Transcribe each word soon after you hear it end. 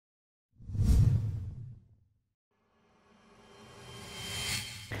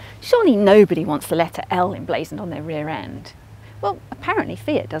Surely nobody wants the letter L emblazoned on their rear end. Well, apparently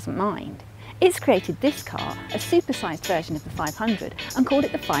Fiat doesn't mind. It's created this car, a supersized version of the 500, and called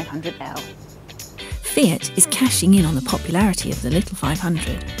it the 500L. Fiat is cashing in on the popularity of the little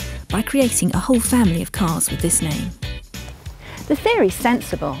 500 by creating a whole family of cars with this name. The theory's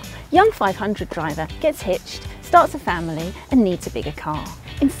sensible. Young 500 driver gets hitched, starts a family and needs a bigger car.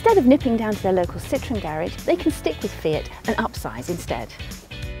 Instead of nipping down to their local Citroën garage, they can stick with Fiat and upsize instead.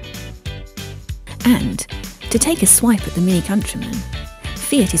 And to take a swipe at the Mini Countryman,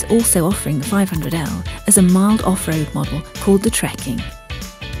 Fiat is also offering the 500L as a mild off-road model called the Trekking.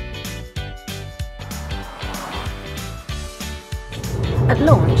 At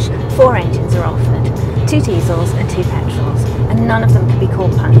launch, 4 engines are offered, 2 diesels and 2 petrols, and none of them can be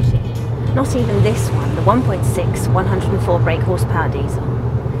called punchy. Not even this one, the 1.6 104 brake horsepower diesel.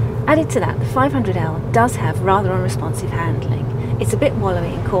 Added to that, the 500L does have rather unresponsive handling. It's a bit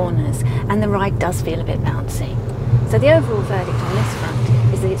wallowy in corners, and the ride does feel a bit bouncy. So the overall verdict on this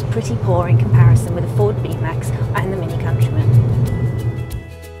front is that it's pretty poor in comparison with the Ford B-Max and the Mini Countryman.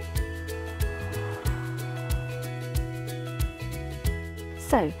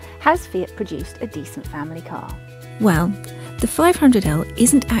 So, has Fiat produced a decent family car? Well, the 500L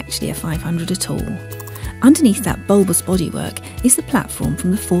isn't actually a 500 at all. Underneath that bulbous bodywork is the platform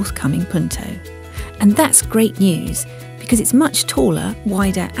from the forthcoming Punto. And that's great news, because it's much taller,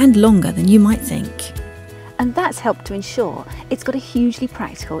 wider and longer than you might think. And that's helped to ensure it's got a hugely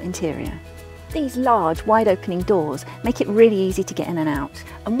practical interior. These large, wide-opening doors make it really easy to get in and out,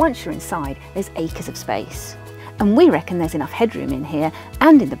 and once you're inside, there's acres of space. And we reckon there's enough headroom in here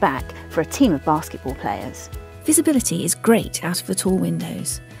and in the back for a team of basketball players. Visibility is great out of the tall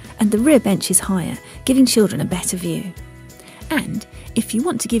windows, and the rear bench is higher, giving children a better view. And if you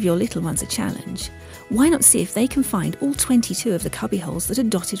want to give your little ones a challenge, why not see if they can find all 22 of the cubby holes that are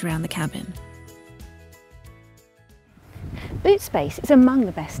dotted around the cabin? Boot space is among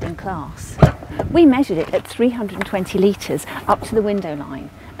the best in class. We measured it at 320 litres up to the window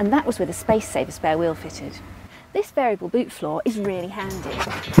line, and that was with a space-saver spare wheel fitted. This variable boot floor is really handy.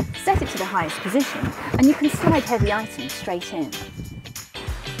 Set it to the highest position and you can slide heavy items straight in.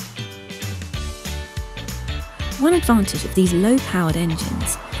 One advantage of these low-powered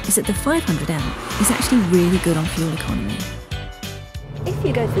engines is that the 500L is actually really good on fuel economy. If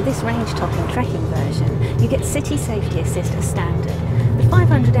you go for this range-topping trekking version, you get City Safety Assist as standard. The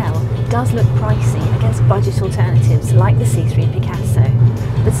 500L does look pricey against budget alternatives like the C3 Picasso,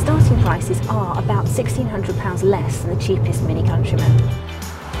 but starting prices are about £1,600 less than the cheapest Mini Countryman.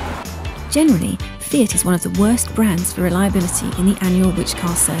 Generally, Fiat is one of the worst brands for reliability in the annual Which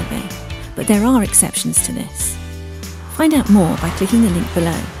Car survey, but there are exceptions to this. Find out more by clicking the link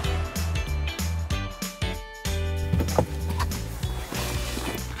below.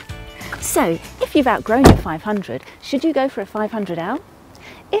 So, if you've outgrown your 500, should you go for a 500L?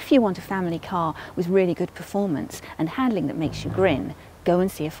 If you want a family car with really good performance and handling that makes you grin, go and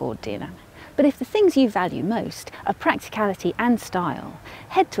see a Ford dealer. But if the things you value most are practicality and style,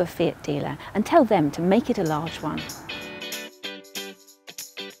 head to a Fiat dealer and tell them to make it a large one.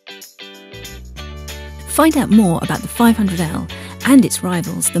 Find out more about the 500L and its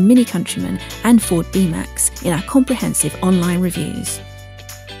rivals, the Mini Countryman and Ford B-Max, in our comprehensive online reviews.